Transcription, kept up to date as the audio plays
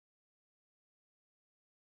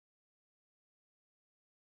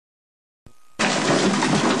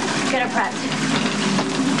get her prepped.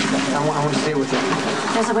 I want to stay with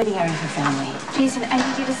her. There's a waiting area for family. Jason, I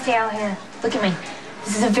need you to stay out here. Look at me.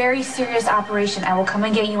 This is a very serious operation. I will come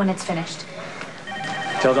and get you when it's finished.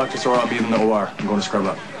 Tell Dr. Sora I'll be in the OR. I'm going to scrub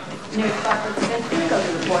up.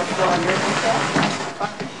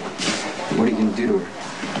 What are you going to do to her?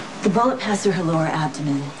 The bullet passed through her lower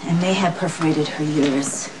abdomen and may have perforated her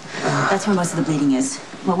uterus. That's where most of the bleeding is.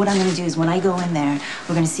 Well, what I'm going to do is when I go in there,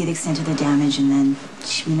 we're going to see the extent of the damage, and then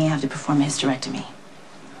we may have to perform a hysterectomy.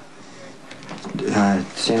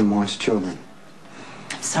 Sam wants children.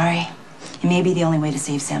 I'm sorry. It may be the only way to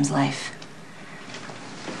save Sam's life.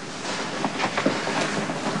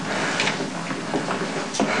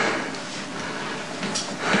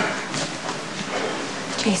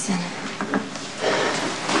 Jason.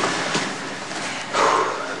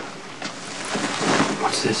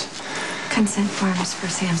 What's this? Consent forms for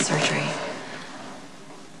Sam's surgery.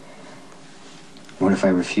 What if I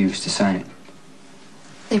refuse to sign it?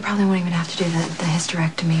 They probably won't even have to do the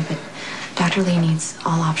hysterectomy, but Dr. Lee needs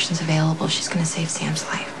all options available. She's going to save Sam's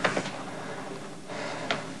life.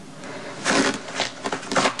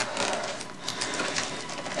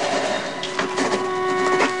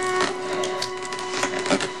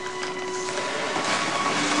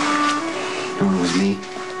 You know it was me?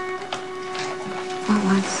 What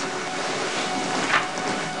was?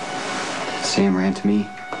 Sam ran to me.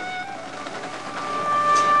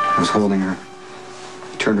 I was holding her.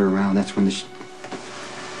 I turned her around. That's when the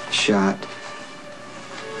shot.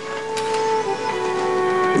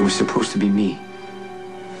 It was supposed to be me.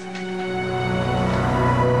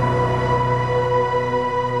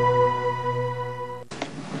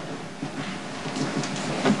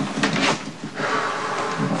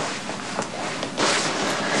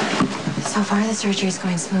 So far, the surgery is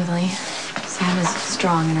going smoothly. Sam is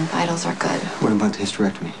strong and her vitals are good. What about the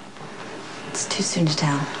hysterectomy? It's too soon to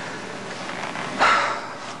tell.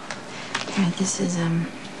 Here, this is,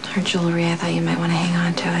 her jewelry. I thought you might want to hang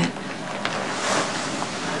on to it.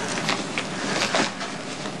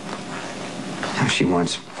 Now she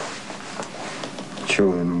wants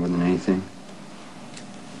children more than anything.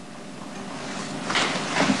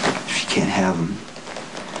 She can't have them.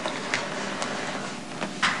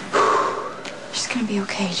 She's gonna be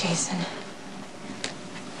okay, Jason.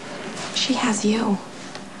 She has you.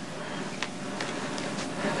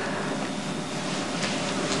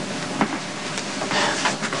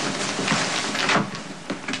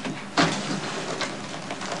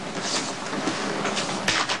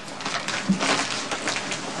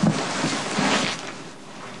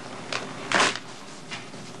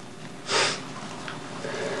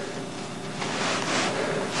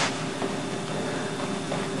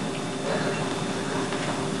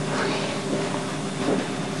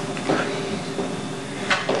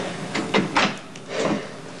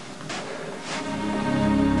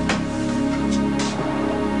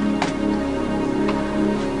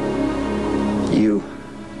 You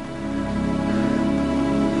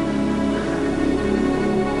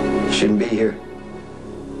shouldn't be here.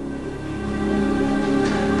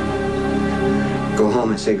 Go home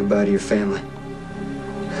and say goodbye to your family.